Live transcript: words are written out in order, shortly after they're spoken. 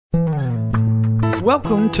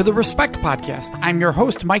Welcome to the Respect Podcast. I'm your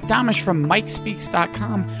host, Mike Domitrz from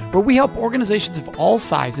MikeSpeaks.com, where we help organizations of all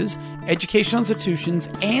sizes, educational institutions,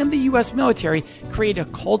 and the U.S. military create a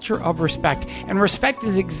culture of respect. And respect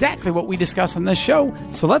is exactly what we discuss on this show,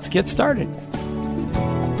 so let's get started.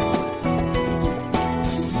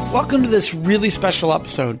 Welcome to this really special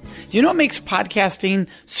episode. Do you know what makes podcasting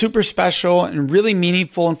super special and really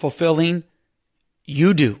meaningful and fulfilling?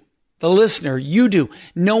 You do. The listener, you do.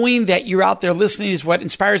 Knowing that you're out there listening is what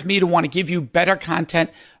inspires me to want to give you better content,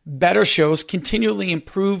 better shows, continually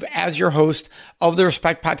improve as your host of the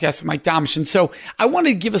Respect Podcast with Mike Domitrz. And so I wanted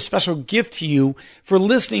to give a special gift to you for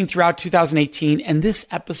listening throughout 2018. And this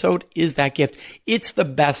episode is that gift. It's the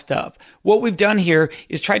best of. What we've done here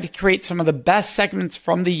is try to create some of the best segments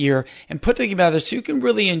from the year and put them together so you can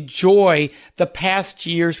really enjoy the past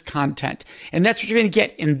year's content. And that's what you're going to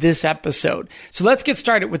get in this episode. So let's get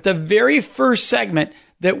started with the very first segment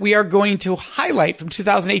that we are going to highlight from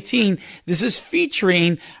 2018. This is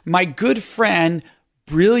featuring my good friend,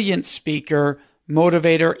 brilliant speaker,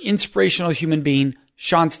 motivator, inspirational human being,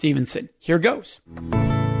 Sean Stevenson. Here goes.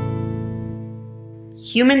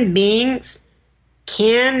 Human beings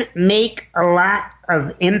can make a lot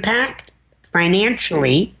of impact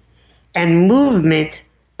financially and movement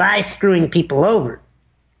by screwing people over.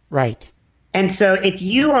 Right. And so if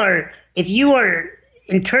you are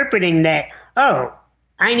interpreting that, oh,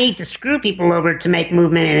 I need to screw people over to make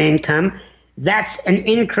movement and income, that's an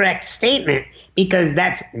incorrect statement, because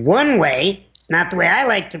that's one way. It's not the way I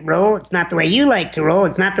like to roll. It's not the way you like to roll.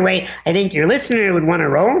 It's not the way I think your listener would want to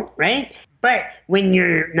roll, right? But when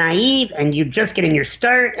you're naive and you're just getting your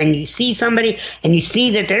start and you see somebody and you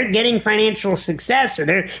see that they're getting financial success or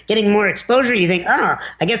they're getting more exposure, you think, oh,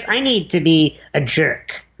 I guess I need to be a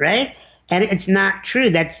jerk, right? And it's not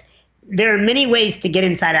true. There are many ways to get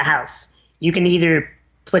inside a house. You can either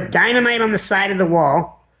put dynamite on the side of the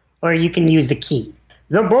wall, or you can use the key.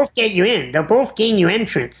 They'll both get you in. They'll both gain you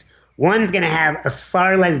entrance. One's going to have a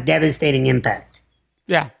far less devastating impact.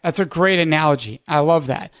 Yeah, that's a great analogy. I love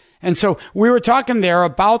that. And so we were talking there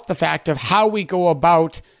about the fact of how we go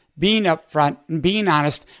about being upfront and being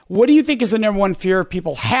honest. What do you think is the number one fear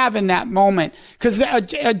people have in that moment? Because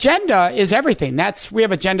the agenda is everything. We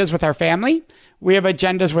have agendas with our family. We have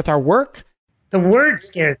agendas with our work. The word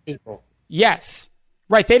scares people. Yes.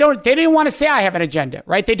 Right. They didn't want to say I have an agenda,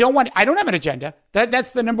 right? I don't have an agenda. That's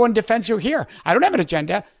the number one defense you'll hear. I don't have an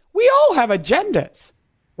agenda. We all have agendas.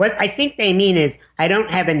 What I think they mean is I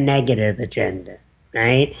don't have a negative agenda,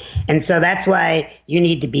 right? And so that's why you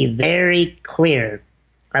need to be very clear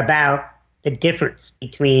about the difference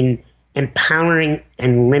between empowering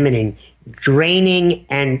and limiting, draining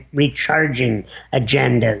and recharging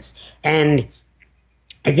agendas. And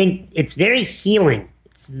I think it's very healing.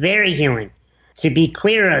 It's very healing to be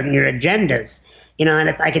clear on your agendas. And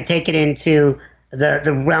if I could take it into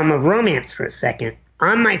the realm of romance for a second.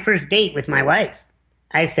 On my first date with my wife,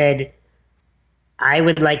 I said, I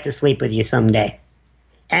would like to sleep with you someday.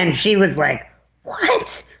 And she was like,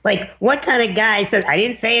 what? Like, what kind of guy said? I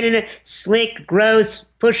didn't say it in a slick, gross,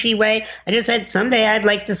 pushy way. I just said, someday I'd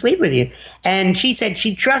like to sleep with you. And she said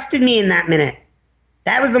she trusted me in that minute.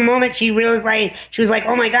 That was the moment she realized, she was like,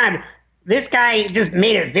 oh my God, this guy just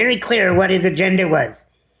made it very clear what his agenda was.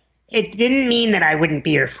 It didn't mean that I wouldn't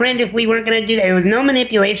be your friend if we weren't going to do that. There was no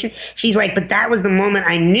manipulation. She's like, but that was the moment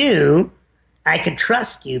I knew I could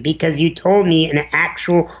trust you, because you told me an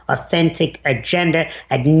actual, authentic agenda.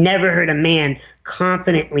 I'd never heard a man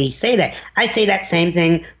confidently say that. I say that same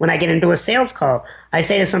thing when I get into a sales call. I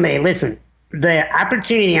say to somebody, listen, the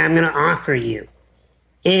opportunity I'm going to offer you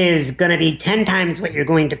is going to be 10 times what you're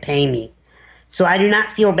going to pay me. So I do not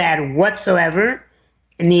feel bad whatsoever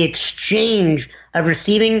in the exchange of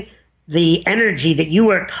receiving the energy that you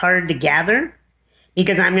worked hard to gather,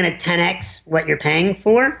 because I'm going to 10x what you're paying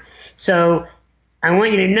for. So I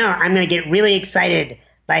want you to know I'm going to get really excited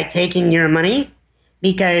by taking your money,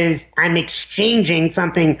 because I'm exchanging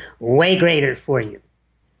something way greater for you.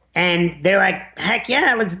 And they're like, heck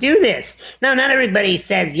yeah, let's do this. No, not everybody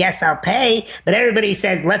says, yes, I'll pay, but everybody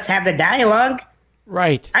says, let's have the dialogue.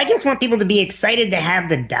 Right. I just want people to be excited to have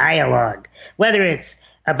the dialogue, whether it's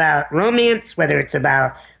about romance, whether it's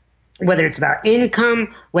about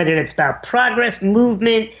income, whether it's about progress,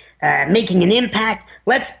 movement, making an impact.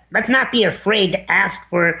 Let's not be afraid to ask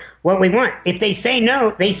for what we want. If they say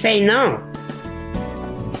no, they say no.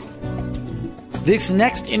 This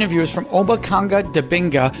next interview is from Obakanga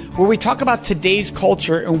Dabinga, where we talk about today's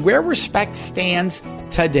culture and where respect stands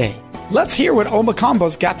today. Let's hear what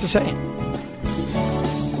Obakamba's got to say.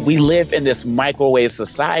 We live in this microwave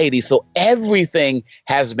society, so everything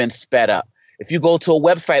has been sped up. If you go to a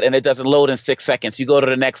website and it doesn't load in 6 seconds, you go to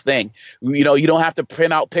the next thing. You don't have to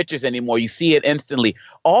print out pictures anymore. You see it instantly.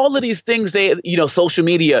 All of these things, social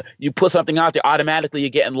media, you put something out there, automatically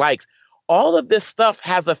you're getting likes. All of this stuff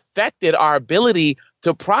has affected our ability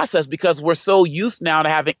to process because we're so used now to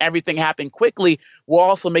having everything happen quickly. We're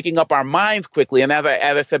also making up our minds quickly. And as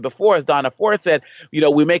I said before, as Donna Ford said,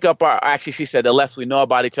 we make up she said, the less we know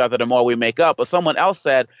about each other, the more we make up. But someone else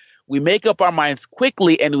said, we make up our minds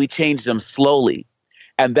quickly and we change them slowly.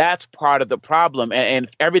 And that's part of the problem. And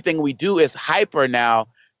everything we do is hyper now.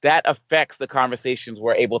 That affects the conversations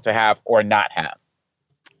we're able to have or not have.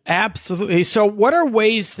 Absolutely. So what are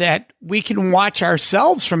ways that we can watch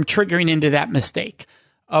ourselves from triggering into that mistake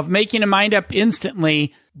of making a mind up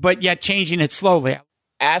instantly, but yet changing it slowly?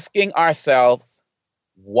 Asking ourselves,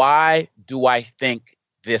 why do I think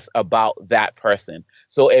this about that person?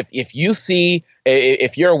 So if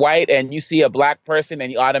you're white and you see a black person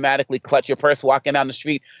and you automatically clutch your purse walking down the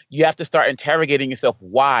street, you have to start interrogating yourself.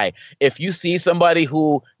 Why? If you see somebody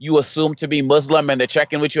who you assume to be Muslim and they're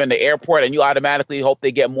checking with you in the airport and you automatically hope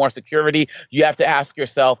they get more security, you have to ask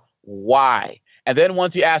yourself, why? And then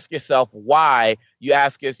once you ask yourself why, you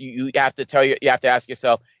have to ask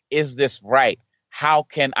yourself, is this right? How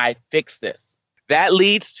can I fix this? That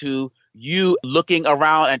leads to you looking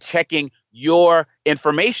around and checking your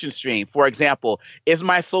information stream. For example, is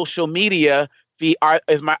my social media feed, are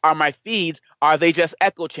my feeds, are they just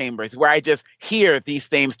echo chambers where I just hear these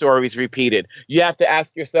same stories repeated? You have to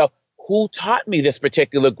ask yourself, who taught me this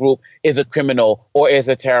particular group is a criminal or is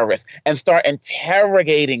a terrorist? And start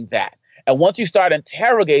interrogating that. And once you start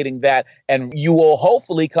interrogating that, and you will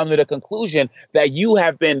hopefully come to the conclusion that you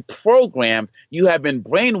have been programmed, you have been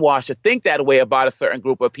brainwashed to think that way about a certain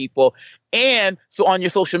group of people. And so on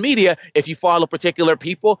your social media, if you follow particular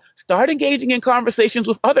people, start engaging in conversations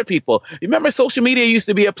with other people. Remember, social media used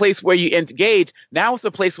to be a place where you engage. Now it's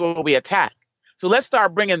a place where we attack. So let's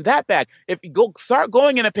start bringing that back. If you start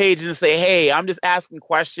going in a page and say, hey, I'm just asking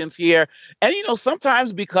questions here. And,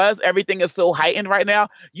 sometimes because everything is so heightened right now,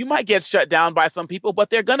 you might get shut down by some people, but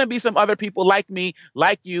there are going to be some other people like me,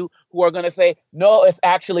 like you, who are going to say, no, it's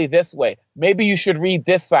actually this way. Maybe you should read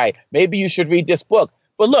this site. Maybe you should read this book.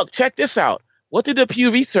 But look, check this out. What did the Pew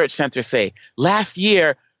Research Center say? Last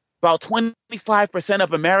year, about 25%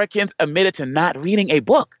 of Americans admitted to not reading a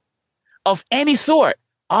book of any sort,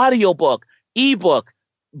 audiobook, ebook,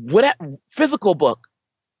 whatever, physical book.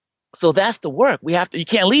 So that's the work. You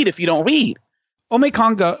can't lead if you don't read.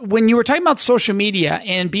 Omekonga, when you were talking about social media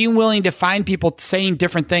and being willing to find people saying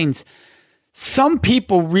different things, some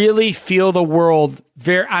people really feel the world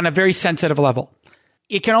on a very sensitive level.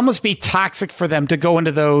 It can almost be toxic for them to go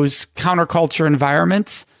into those counterculture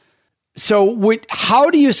environments. So how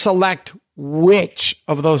do you select which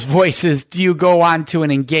of those voices do you go on to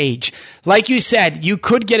and engage? Like you said, you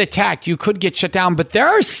could get attacked, you could get shut down, but there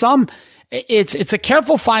are some, it's a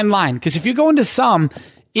careful fine line, because if you go into some,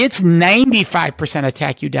 it's 95%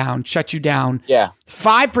 attack you down, shut you down. Yeah.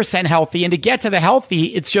 5% healthy. And to get to the healthy,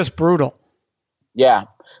 it's just brutal. Yeah.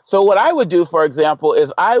 So what I would do, for example,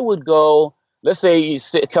 is I would go, let's say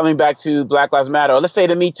coming back to Black Lives Matter, or let's say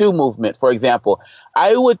the Me Too movement, for example,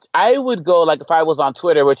 I would go, like if I was on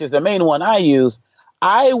Twitter, which is the main one I use,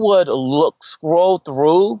 I would scroll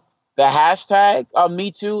through the hashtag of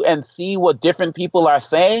Me Too and see what different people are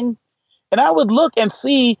saying. And I would look and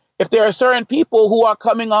see if there are certain people who are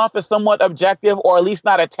coming off as somewhat objective, or at least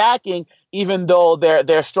not attacking, even though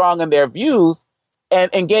they're strong in their views,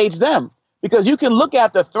 and engage them. Because you can look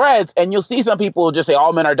at the threads and you'll see some people just say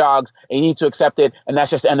all men are dogs and you need to accept it. And that's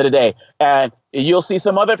just the end of the day. And you'll see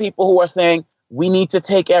some other people who are saying we need to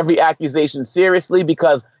take every accusation seriously,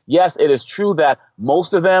 because, yes, it is true that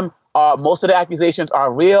most of the accusations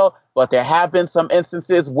are real. But there have been some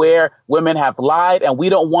instances where women have lied, and we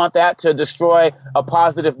don't want that to destroy a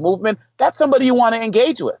positive movement. That's somebody you want to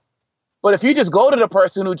engage with. But if you just go to the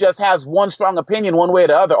person who just has one strong opinion one way or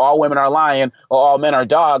the other, all women are lying or all men are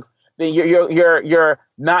dogs, then you're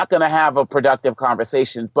not going to have a productive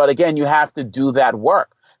conversation. But again, you have to do that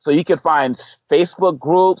work. So you can find Facebook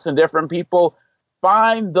groups and different people.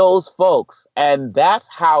 Find those folks, and that's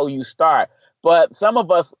how you start. But some of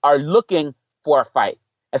us are looking for a fight.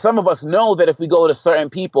 And some of us know that if we go to certain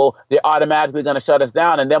people, they're automatically going to shut us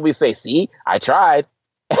down. And then we say, see, I tried.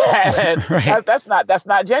 And right. that's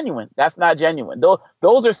not genuine. That's not genuine.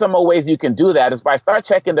 Those are some of the ways you can do that, is by start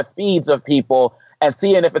checking the feeds of people and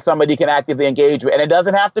seeing if it's somebody you can actively engage with. And it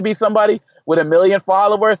doesn't have to be somebody with 1 million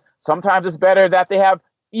followers. Sometimes it's better that they have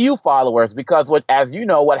few followers, because as you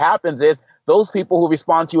know, what happens is those people who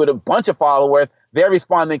respond to you with a bunch of followers, they're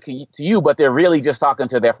responding to you, but they're really just talking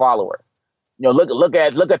to their followers. look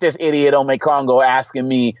at this idiot on Congo asking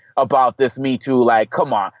me about this Me Too. Like,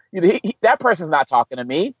 come on, that person's not talking to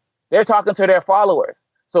me. They're talking to their followers.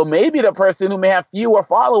 So maybe the person who may have fewer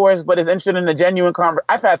followers but is interested in a genuine conversation.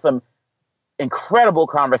 I've had some incredible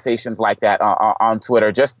conversations like that on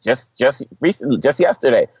Twitter just recently, just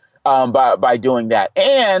yesterday, by doing that.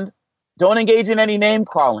 And don't engage in any name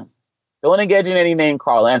calling. Don't engage in any name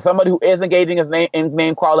calling. And somebody who is engaging in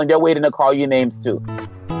name calling, they're waiting to call you names too.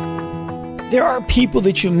 There are people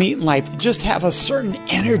that you meet in life that just have a certain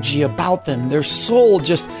energy about them. Their soul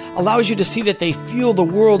just allows you to see that they feel the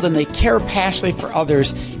world and they care passionately for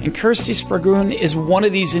others. And Kirsty Sprague is one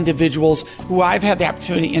of these individuals who I've had the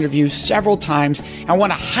opportunity to interview several times. I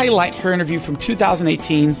want to highlight her interview from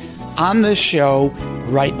 2018 on this show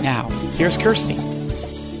right now. Here's Kirsty.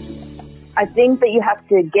 I think that you have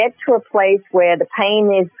to get to a place where the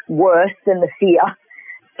pain is worse than the fear.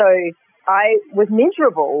 So I was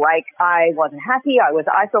miserable. Like, I wasn't happy. I was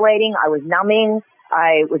isolating. I was numbing.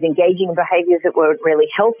 I was engaging in behaviors that weren't really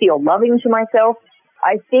healthy or loving to myself.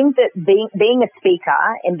 I think that being a speaker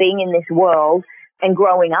and being in this world and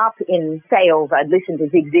growing up in sales, I'd listened to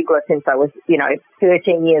Zig Ziglar since I was,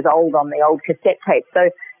 13 years old on the old cassette tape. So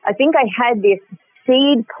I think I had this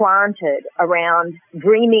seed planted around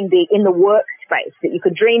dreaming big in the workspace, that you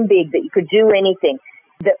could dream big, that you could do anything,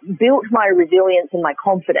 that built my resilience and my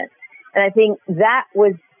confidence. And I think that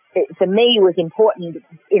was, for me, was important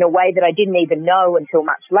in a way that I didn't even know until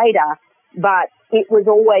much later, but it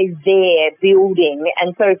was always there building.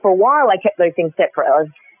 And so for a while, I kept those things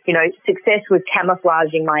separate. Success was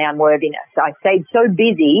camouflaging my unworthiness. I stayed so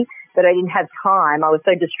busy that I didn't have time. I was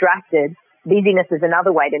so distracted. Busyness is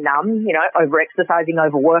another way to numb, over-exercising,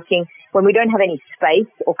 overworking. When we don't have any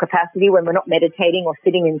space or capacity, when we're not meditating or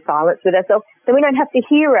sitting in silence with ourselves, then we don't have to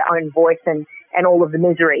hear our own voice and all of the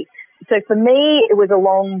misery. So for me, it was a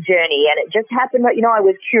long journey, and it just happened that, I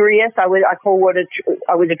was curious. I was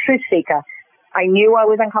a truth seeker. I knew I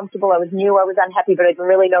was uncomfortable. I knew I was unhappy, but I didn't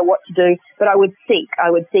really know what to do. But I would seek. I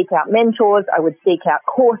would seek out mentors. I would seek out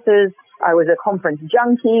courses. I was a conference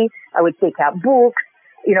junkie. I would seek out books.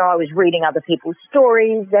 I was reading other people's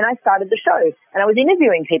stories. Then I started the show, and I was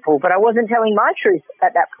interviewing people, but I wasn't telling my truth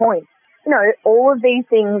at that point. All of these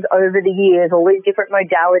things over the years, all these different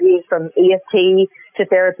modalities from EFT to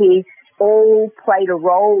therapy, all played a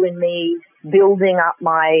role in me building up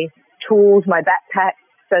my tools, my backpack,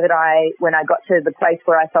 so that when I got to the place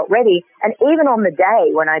where I felt ready, and even on the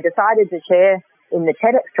day when I decided to share in the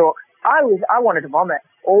TEDx talk, I wanted to vomit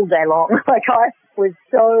all day long. Like, I was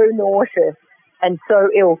so nauseous and so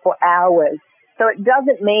ill for hours. So it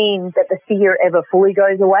doesn't mean that the fear ever fully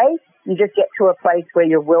goes away. You just get to a place where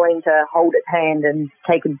you're willing to hold its hand and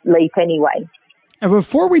take a leap anyway. And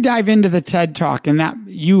before we dive into the TED Talk and that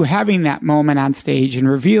you having that moment on stage and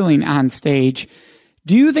revealing on stage,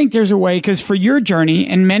 do you think there's a way, because for your journey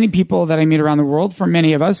and many people that I meet around the world, for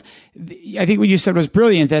many of us, I think what you said was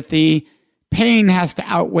brilliant, that the pain has to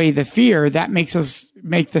outweigh the fear. That makes us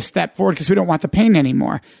make the step forward because we don't want the pain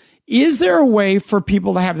anymore. Is there a way for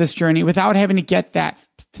people to have this journey without having to get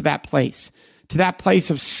to that place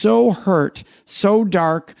of so hurt, so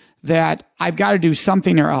dark that I've got to do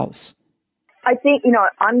something or else? I think,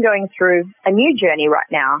 I'm going through a new journey right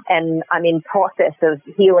now, and I'm in process of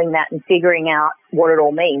healing that and figuring out what it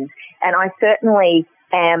all means. And I certainly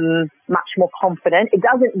am much more confident. It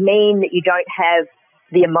doesn't mean that you don't have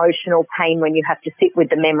the emotional pain when you have to sit with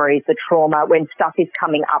the memories, the trauma, when stuff is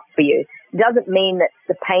coming up for you. It doesn't mean that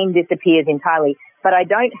the pain disappears entirely, but I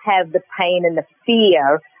don't have the pain and the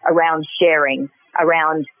fear around sharing,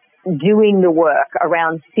 around doing the work,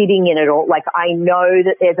 around sitting in it all. Like, I know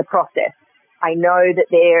that there's a process. I know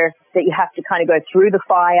that you have to kind of go through the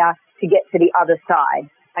fire to get to the other side.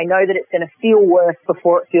 I know that it's going to feel worse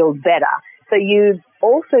before it feels better. So you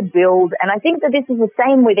also build, and I think that this is the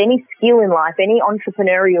same with any skill in life, any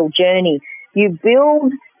entrepreneurial journey. You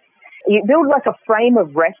build like a frame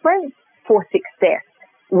of reference for success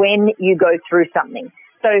when you go through something.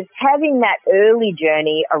 So having that early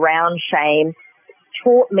journey around shame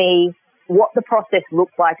taught me what the process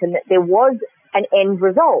looked like, and that there was an end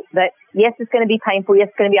result, that yes, it's going to be painful, yes,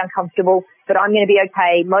 it's going to be uncomfortable, but I'm going to be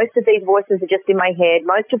okay. Most of these voices are just in my head.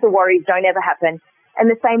 Most of the worries don't ever happen. And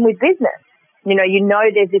the same with business.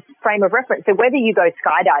 There's this frame of reference. So whether you go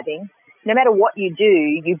skydiving, no matter what you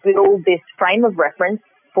do, you build this frame of reference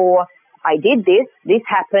for, I did this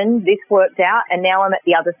happened, this worked out, and now I'm at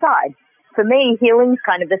the other side. For me, healing's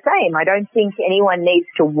kind of the same. I don't think anyone needs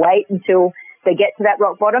to wait until they get to that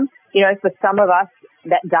rock bottom. For some of us,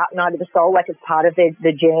 that dark night of the soul, like, it's part of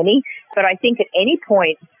the journey. But I think at any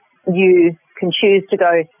point you can choose to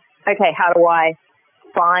go, okay, how do I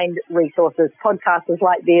find resources, podcasters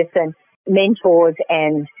like this and mentors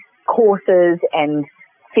and courses, and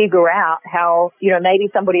figure out how, maybe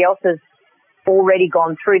somebody else has already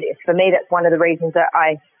gone through this. For me, that's one of the reasons that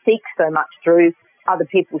I seek so much through other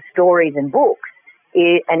people's stories and books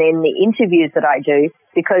and in the interviews that I do,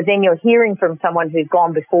 because then you're hearing from someone who's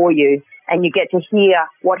gone before you, and you get to hear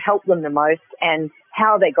what helped them the most and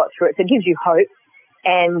how they got through it. So it gives you hope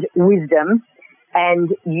and wisdom. And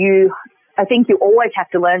I think you always have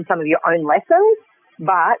to learn some of your own lessons,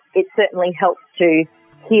 but it certainly helps to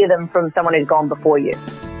hear them from someone who's gone before you.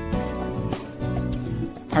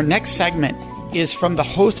 Our next segment is from the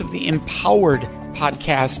host of the Empowered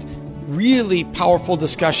podcast. Really powerful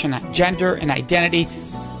discussion on gender and identity.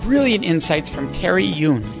 Brilliant insights from Terry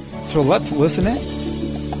Yoon. So let's listen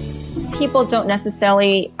in. People don't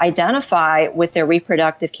necessarily identify with their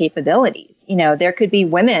reproductive capabilities. There could be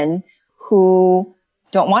women who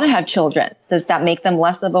don't want to have children. Does that make them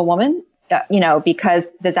less of a woman? Because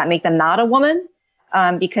does that make them not a woman?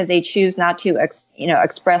 Because they choose not to,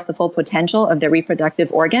 express the full potential of their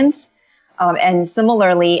reproductive organs. And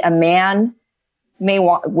similarly, a man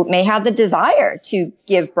may have the desire to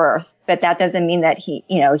give birth, but that doesn't mean that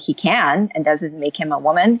he can, and doesn't make him a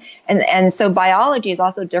woman. And so biology is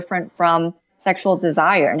also different from sexual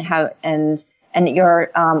desire and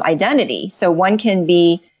your identity. So one can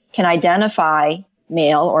identify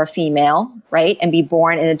male or female, right? And be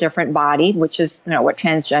born in a different body, which is, what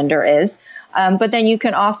transgender is. But then you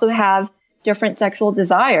can also have different sexual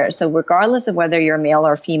desires. So regardless of whether you're male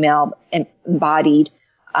or female embodied,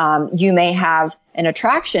 you may have an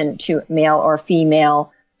attraction to male or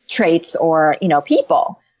female traits or,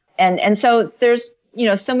 people. And so there's,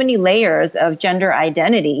 so many layers of gender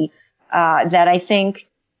identity, that I think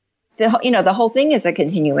the whole thing is a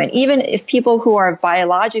continuum. Even if people who are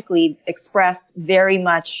biologically expressed very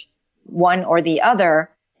much one or the other,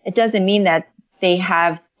 it doesn't mean that they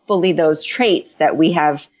have fully those traits that we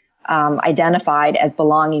have identified as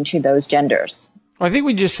belonging to those genders. Well, I think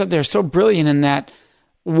we just said they're so brilliant in that.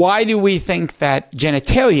 Why do we think that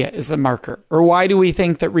genitalia is the marker? Or why do we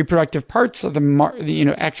think that reproductive parts of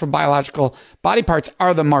the actual biological body parts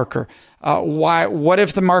are the marker? What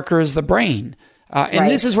if the marker is the brain? And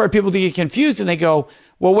This is where people get confused and they go,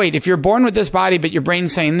 well, wait, if you're born with this body, but your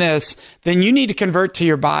brain's saying this, then you need to convert to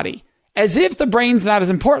your body. As if the brain's not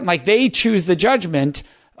as important. Like they choose the judgment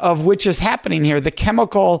of which is happening here, the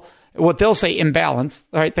chemical, what they'll say imbalance,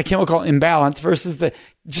 right? The chemical imbalance versus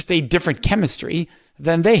just a different chemistry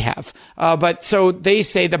than they have. But so they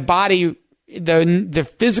say the body, the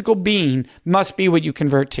physical being must be what you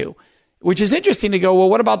convert to, which is interesting to go, well,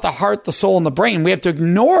 what about the heart, the soul, and the brain? We have to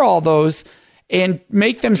ignore all those and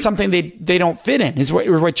make them something they don't fit in, is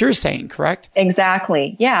what you're saying, correct?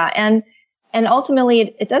 Exactly. Yeah. And ultimately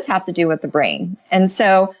it does have to do with the brain. And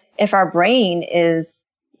so if our brain is,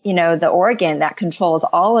 the organ that controls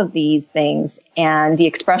all of these things and the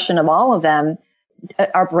expression of all of them,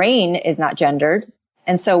 our brain is not gendered.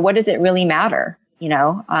 And so what does it really matter?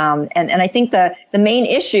 And I think the main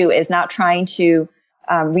issue is not trying to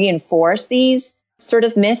reinforce these sort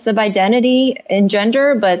of myths of identity and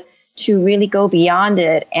gender, but to really go beyond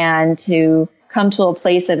it and to come to a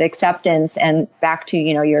place of acceptance and back to,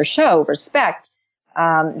 your show, respect,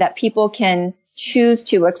 that people can choose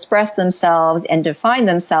to express themselves and define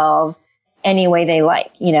themselves any way they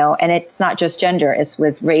like, and it's not just gender, it's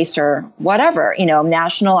with race or whatever,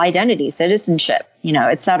 national identity, citizenship,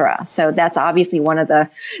 et cetera. So that's obviously one of the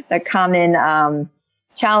common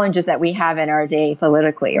challenges that we have in our day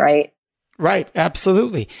politically, right? Right,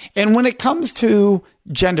 absolutely. And when it comes to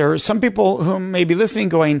gender, some people who may be listening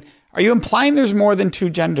going, are you implying there's more than two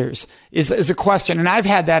genders? Is a question. And I've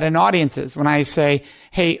had that in audiences when I say,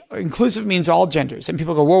 hey, inclusive means all genders. And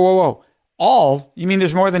people go, whoa, whoa, whoa. All? You mean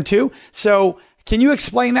there's more than two? So can you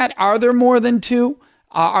explain that? Are there more than two?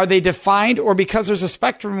 Are they defined? Or because there's a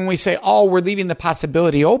spectrum and we say all, we're leaving the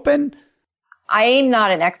possibility open? I'm not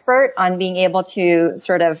an expert on being able to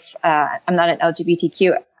sort of, I'm not an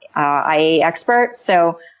LGBTQIA expert.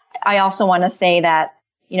 So I also want to say that,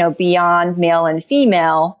 beyond male and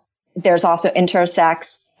female, there's also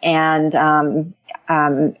intersex and,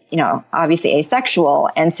 obviously asexual.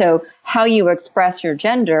 And so how you express your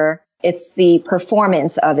gender, it's the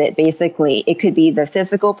performance of it, basically. It could be the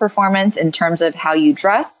physical performance in terms of how you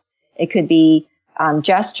dress. It could be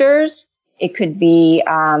gestures. It could be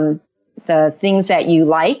the things that you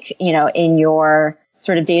like, in your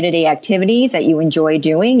sort of day-to-day activities that you enjoy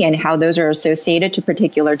doing and how those are associated to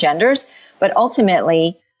particular genders. But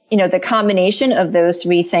ultimately, the combination of those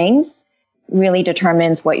three things really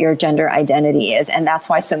determines what your gender identity is. And that's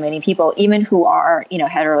why so many people, even who are,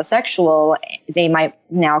 heterosexual, they might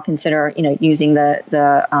now consider, using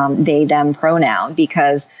the they, them pronoun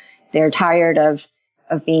because they're tired of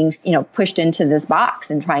being, pushed into this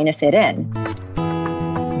box and trying to fit in.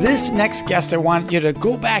 This next guest I want you to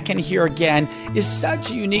go back and hear again is such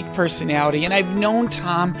a unique personality, and I've known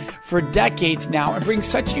Tom for decades now and brings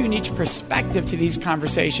such a unique perspective to these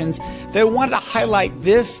conversations that I wanted to highlight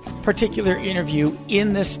this particular interview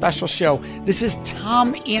in this special show. This is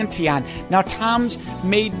Tom Antion. Now, Tom's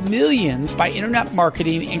made millions by internet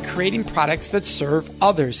marketing and creating products that serve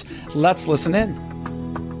others. Let's listen in.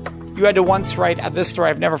 You had to once write this story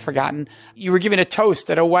I've never forgotten. You were giving a toast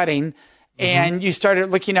at a wedding, and you started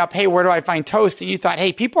looking up, hey, where do I find toast? And you thought,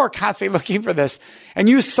 hey, people are constantly looking for this. And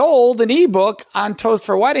you sold an ebook on toast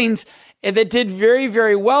for weddings that did very,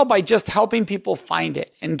 very well by just helping people find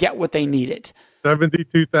it and get what they needed.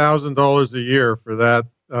 $72,000 a year for that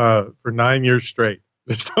for 9 years straight.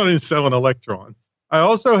 They started selling electrons. I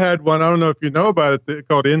also had one, I don't know if you know about it,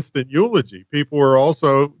 called Instant Eulogy. People were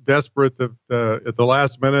also desperate at the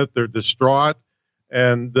last minute. They're distraught.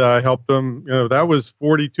 And helped them, that was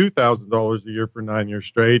 $42,000 a year for 9 years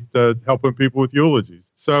straight, helping people with eulogies.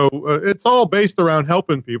 So it's all based around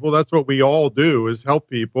helping people. That's what we all do, is help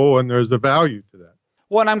people, and there's a value to that.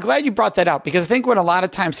 Well, and I'm glad you brought that up, because I think when a lot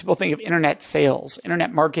of times people think of internet sales,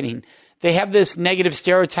 internet marketing, they have this negative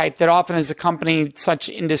stereotype that often has accompanied such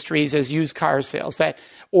industries as used car sales,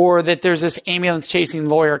 or that there's this ambulance chasing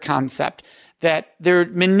lawyer concept, that they're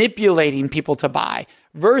manipulating people to buy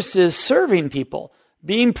versus serving people,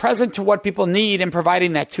 being present to what people need and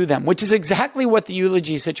providing that to them, which is exactly what the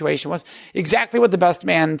eulogy situation was, exactly what the best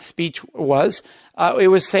man speech was. It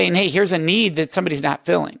was saying, hey, here's a need that somebody's not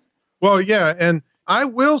filling. Well, yeah, and I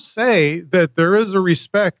will say that there is a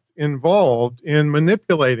respect involved in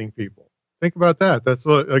manipulating people. Think about that. That's,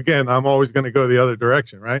 again, I'm always going to go the other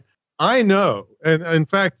direction, right? I know, and in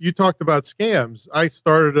fact, you talked about scams. I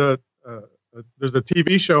started there's a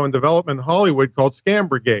TV show in development in Hollywood called Scam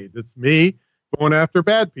Brigade. It's me going after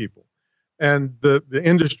bad people. And the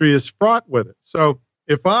industry is fraught with it. So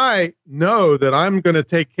if I know that I'm going to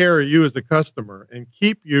take care of you as a customer and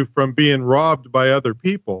keep you from being robbed by other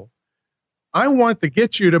people, I want to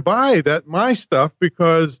get you to buy my stuff,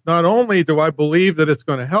 because not only do I believe that it's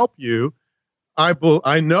going to help you,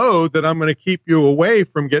 I know that I'm going to keep you away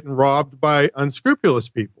from getting robbed by unscrupulous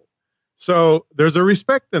people. So there's a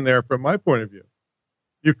respect in there from my point of view.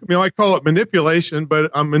 I call it manipulation,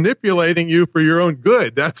 but I'm manipulating you for your own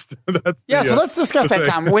good. So let's discuss that,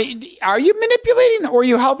 Tom. Wait, are you manipulating, or are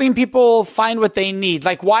you helping people find what they need?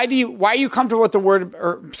 Like, why are you comfortable with the word,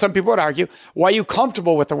 or some people would argue, why are you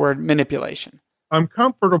comfortable with the word manipulation? I'm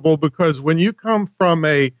comfortable because when you come from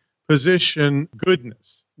a position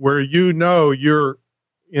goodness, where you're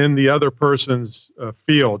in the other person's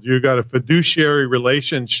field, you got a fiduciary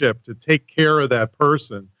relationship to take care of that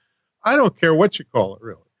person. I don't care what you call it,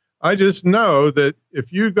 really. I just know that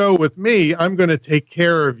if you go with me, I'm going to take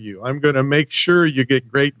care of you. I'm going to make sure you get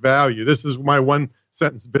great value. This is my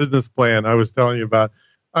one-sentence business plan I was telling you about.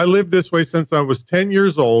 I lived this way since I was 10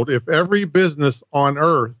 years old. If every business on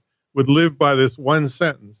earth would live by this one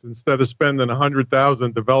sentence instead of spending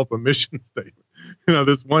 $100,000 develop a mission statement,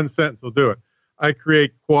 this one sentence will do it. I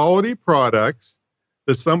create quality products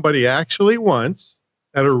that somebody actually wants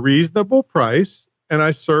at a reasonable price, and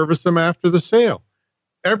I service them after the sale.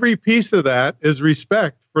 Every piece of that is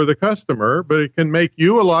respect for the customer, but it can make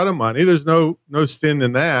you a lot of money. There's no sin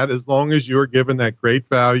in that, as long as you're given that great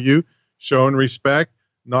value, showing respect,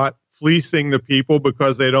 not fleecing the people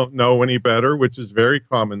because they don't know any better, which is very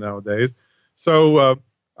common nowadays. So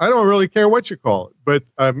I don't really care what you call it, but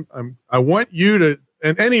I want you to,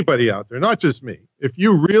 and anybody out there, not just me, if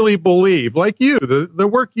you really believe, like you, the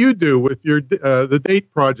work you do with your the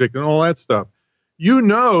date project and all that stuff, you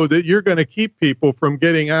know that you're going to keep people from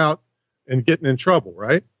getting out and getting in trouble,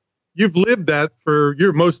 right? You've lived that for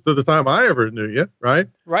most of the time I ever knew you, right?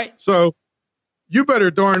 Right. So you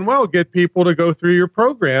better darn well get people to go through your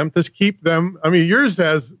program to keep them. I mean, yours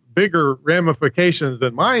has bigger ramifications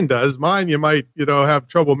than mine does. Mine, you might, have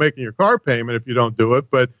trouble making your car payment if you don't do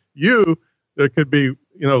it. But there could be,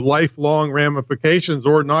 lifelong ramifications,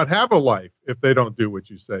 or not have a life if they don't do what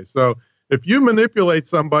you say. So if you manipulate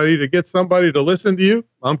somebody to get somebody to listen to you,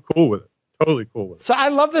 I'm cool with it. Totally cool with it. So I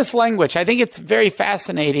love this language. I think it's very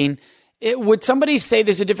fascinating. Would somebody say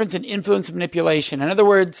there's a difference in influence and manipulation? In other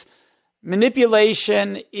words,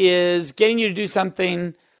 manipulation is getting you to do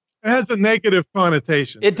something. It has a negative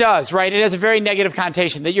connotation. It does, right? It has a very negative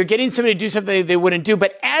connotation, that you're getting somebody to do something they wouldn't do.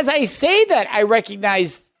 But as I say that, I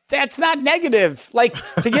recognize That's not negative. Like,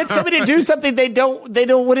 to get somebody to do something they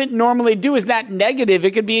wouldn't normally do is not negative.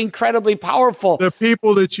 It could be incredibly powerful. The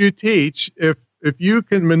people that you teach, if you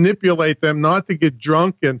can manipulate them not to get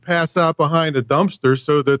drunk and pass out behind a dumpster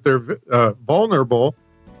so that they're vulnerable,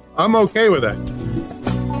 I'm okay with that.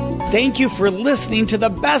 Thank you for listening to the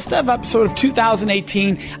best of episode of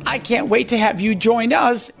 2018. I can't wait to have you join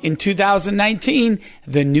us in 2019,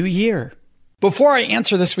 the new year. Before I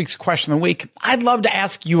answer this week's question of the week, I'd love to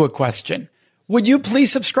ask you a question. Would you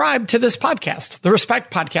please subscribe to this podcast, the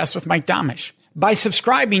Respect Podcast with Mike Domitrz? By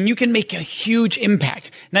subscribing, you can make a huge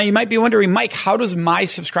impact. Now, you might be wondering, Mike, how does my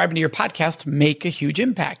subscribing to your podcast make a huge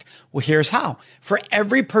impact? Well, here's how. For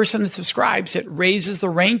every person that subscribes, it raises the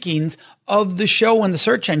rankings of the show in the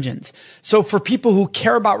search engines. So for people who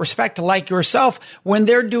care about respect like yourself, when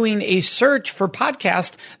they're doing a search for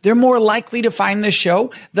podcast, they're more likely to find the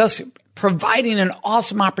show, thus providing an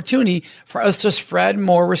awesome opportunity for us to spread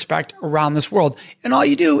more respect around this world. And all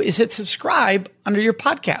you do is hit subscribe under your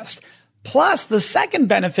podcast. Plus, the second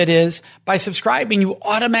benefit is by subscribing, you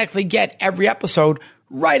automatically get every episode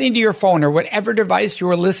right into your phone or whatever device you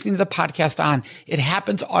are listening to the podcast on. It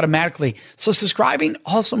happens automatically. So subscribing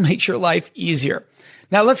also makes your life easier.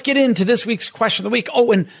 Now, let's get into this week's question of the week.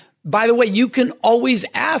 Oh, and by the way, you can always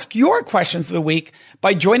ask your questions of the week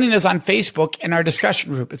by joining us on Facebook in our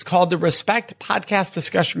discussion group. It's called the Respect Podcast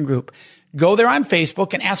Discussion Group. Go there on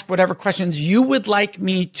Facebook and ask whatever questions you would like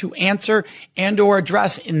me to answer and or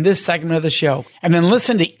address in this segment of the show. And then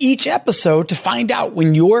listen to each episode to find out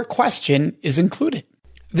when your question is included.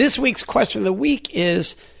 This week's question of the week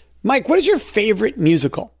is, Mike, what is your favorite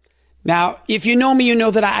musical? Now, if you know me, you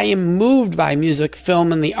know that I am moved by music,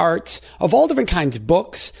 film, and the arts of all different kinds of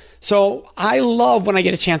books. So I love when I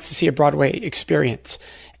get a chance to see a Broadway experience.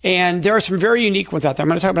 And there are some very unique ones out there. I'm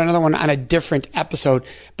going to talk about another one on a different episode.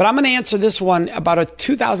 But I'm going to answer this one about a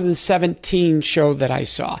 2017 show that I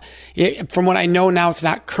saw. From what I know now, it's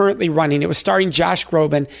not currently running. It was starring Josh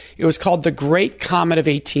Groban. It was called The Great Comet of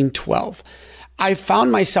 1812. I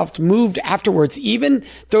found myself moved afterwards, even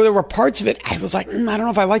though there were parts of it, I was like, I don't know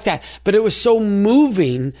if I like that. But it was so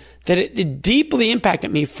moving that it deeply impacted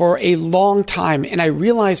me for a long time. And I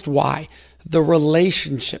realized why. The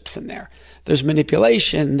relationships in there. There's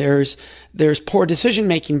manipulation, there's poor decision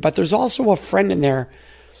making, but there's also a friend in there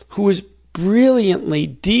who is brilliantly,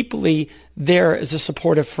 deeply there as a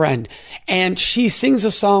supportive friend. And she sings a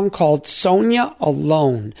song called Sonia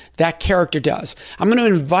Alone. That character does. I'm going to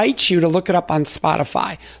invite you to look it up on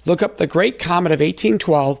Spotify. Look up The Great Comet of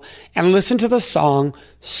 1812 and listen to the song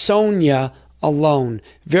Sonia Alone.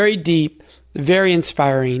 Very deep, very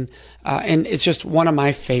inspiring, and it's just one of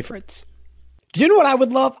my favorites. Do you know what I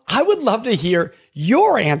would love? I would love to hear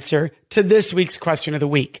your answer to this week's question of the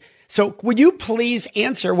week. So would you please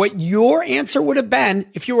answer what your answer would have been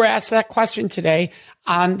if you were asked that question today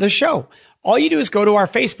on the show? All you do is go to our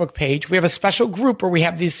Facebook page. We have a special group where we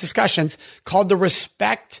have these discussions called the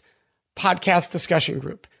Respect Podcast Discussion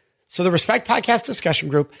Group. So the Respect Podcast Discussion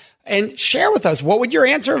Group, and share with us what would your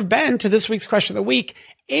answer have been to this week's question of the week.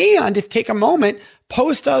 And if take a moment,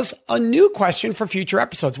 post us a new question for future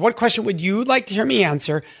episodes. What question would you like to hear me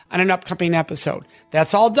answer on an upcoming episode?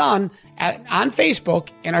 That's all done on Facebook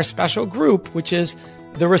in our special group, which is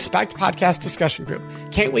the Respect Podcast Discussion Group.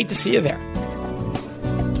 Can't wait to see you there.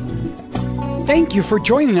 Thank you for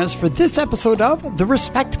joining us for this episode of the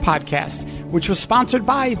Respect Podcast, which was sponsored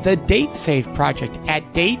by the Date Safe Project at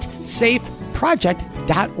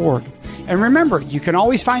datesafeproject.org. And remember, you can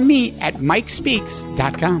always find me at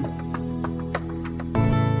mikespeaks.com.